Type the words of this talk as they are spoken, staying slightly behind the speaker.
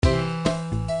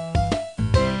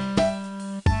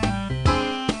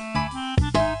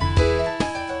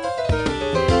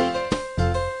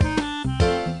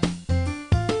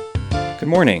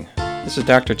morning. This is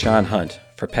Dr. John Hunt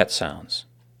for Pet Sounds.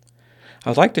 I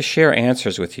would like to share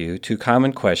answers with you to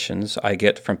common questions I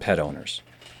get from pet owners.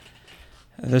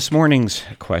 This morning's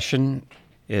question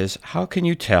is, how can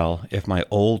you tell if my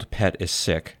old pet is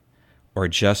sick or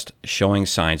just showing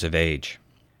signs of age?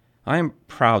 I am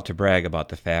proud to brag about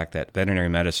the fact that veterinary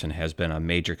medicine has been a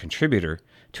major contributor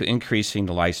to increasing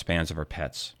the lifespans of our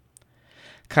pets.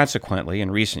 Consequently,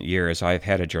 in recent years, I've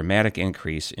had a dramatic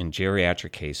increase in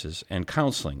geriatric cases and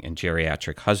counseling in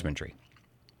geriatric husbandry.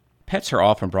 Pets are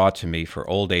often brought to me for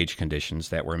old age conditions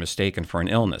that were mistaken for an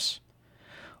illness,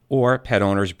 or pet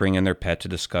owners bring in their pet to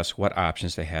discuss what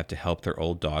options they have to help their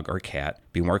old dog or cat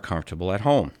be more comfortable at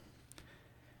home.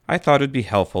 I thought it would be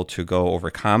helpful to go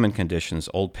over common conditions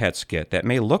old pets get that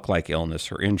may look like illness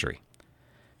or injury.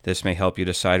 This may help you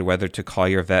decide whether to call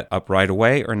your vet up right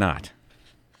away or not.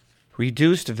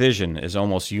 Reduced vision is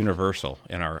almost universal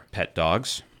in our pet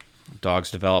dogs.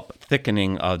 Dogs develop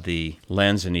thickening of the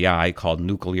lens in the eye called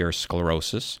nuclear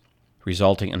sclerosis,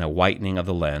 resulting in a whitening of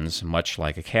the lens, much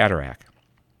like a cataract.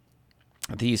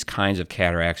 These kinds of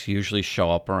cataracts usually show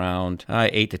up around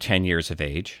 8 to 10 years of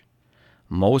age.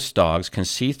 Most dogs can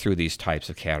see through these types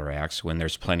of cataracts when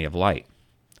there's plenty of light,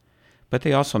 but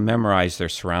they also memorize their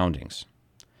surroundings.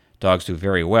 Dogs do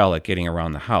very well at getting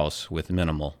around the house with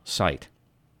minimal sight.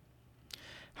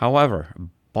 However,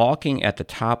 balking at the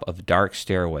top of dark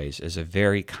stairways is a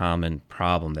very common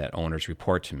problem that owners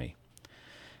report to me.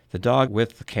 The dog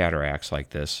with cataracts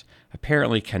like this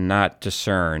apparently cannot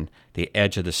discern the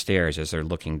edge of the stairs as they're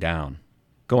looking down.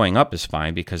 Going up is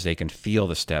fine because they can feel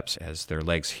the steps as their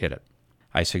legs hit it.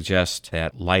 I suggest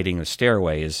that lighting the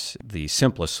stairway is the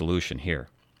simplest solution here.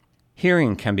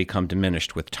 Hearing can become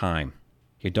diminished with time.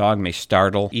 Your dog may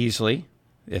startle easily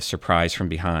if surprised from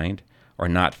behind, or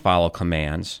not follow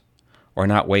commands, or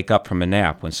not wake up from a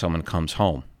nap when someone comes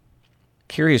home.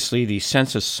 Curiously, the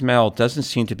sense of smell doesn't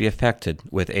seem to be affected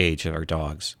with age of our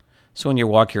dogs. So when you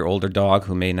walk your older dog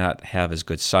who may not have as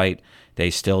good sight,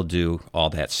 they still do all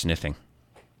that sniffing.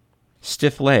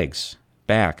 Stiff legs,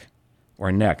 back,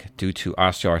 or neck due to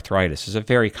osteoarthritis is a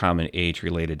very common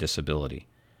age-related disability.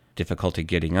 Difficulty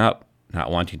getting up, not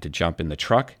wanting to jump in the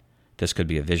truck, this could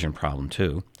be a vision problem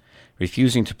too.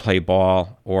 Refusing to play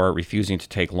ball or refusing to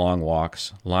take long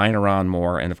walks, lying around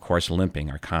more, and of course limping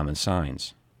are common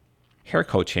signs. Hair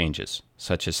coat changes,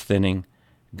 such as thinning,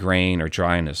 graying, or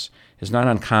dryness, is not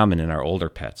uncommon in our older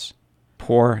pets.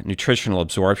 Poor nutritional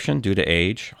absorption due to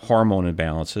age, hormone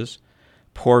imbalances,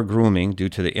 poor grooming due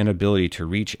to the inability to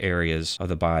reach areas of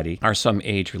the body are some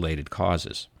age-related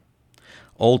causes.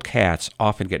 Old cats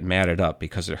often get matted up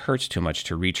because it hurts too much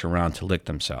to reach around to lick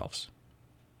themselves.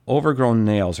 Overgrown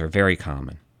nails are very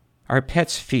common. Our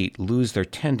pets' feet lose their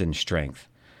tendon strength,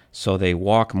 so they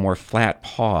walk more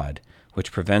flat-pawed,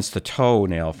 which prevents the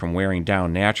toenail from wearing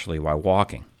down naturally while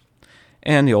walking.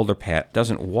 And the older pet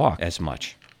doesn't walk as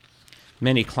much.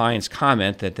 Many clients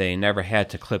comment that they never had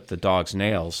to clip the dog's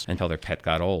nails until their pet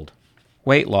got old.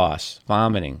 Weight loss,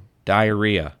 vomiting,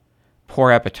 diarrhea,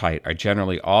 poor appetite are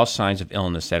generally all signs of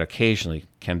illness that occasionally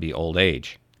can be old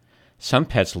age. Some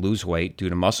pets lose weight due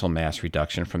to muscle mass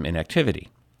reduction from inactivity.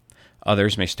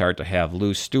 Others may start to have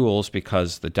loose stools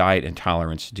because the diet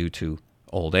intolerance due to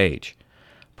old age.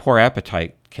 Poor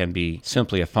appetite can be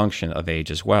simply a function of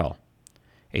age as well.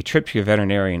 A trip to your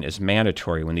veterinarian is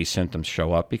mandatory when these symptoms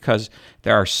show up because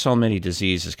there are so many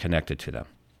diseases connected to them.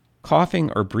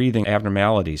 Coughing or breathing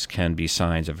abnormalities can be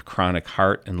signs of chronic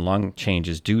heart and lung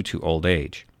changes due to old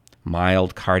age.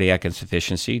 Mild cardiac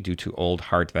insufficiency due to old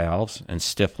heart valves and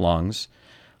stiff lungs,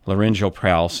 laryngeal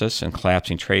paralysis, and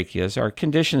collapsing tracheas are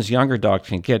conditions younger dogs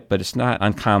can get, but it's not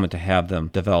uncommon to have them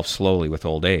develop slowly with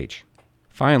old age.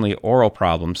 Finally, oral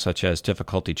problems such as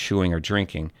difficulty chewing or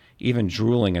drinking, even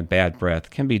drooling and bad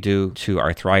breath can be due to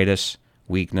arthritis,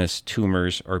 weakness,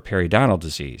 tumors, or periodontal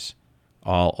disease,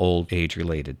 all old age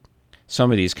related. Some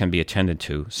of these can be attended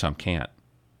to, some can't.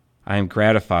 I am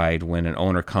gratified when an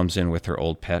owner comes in with their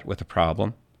old pet with a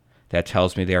problem. That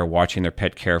tells me they are watching their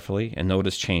pet carefully and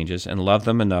notice changes and love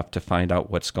them enough to find out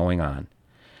what's going on.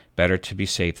 Better to be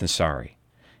safe than sorry.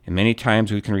 And many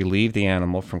times we can relieve the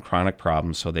animal from chronic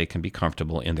problems so they can be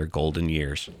comfortable in their golden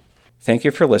years. Thank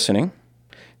you for listening.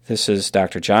 This is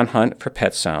Dr. John Hunt for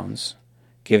Pet Sounds,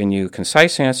 giving you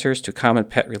concise answers to common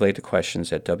pet-related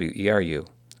questions at WERU.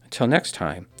 Until next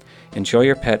time, enjoy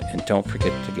your pet and don't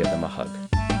forget to give them a hug.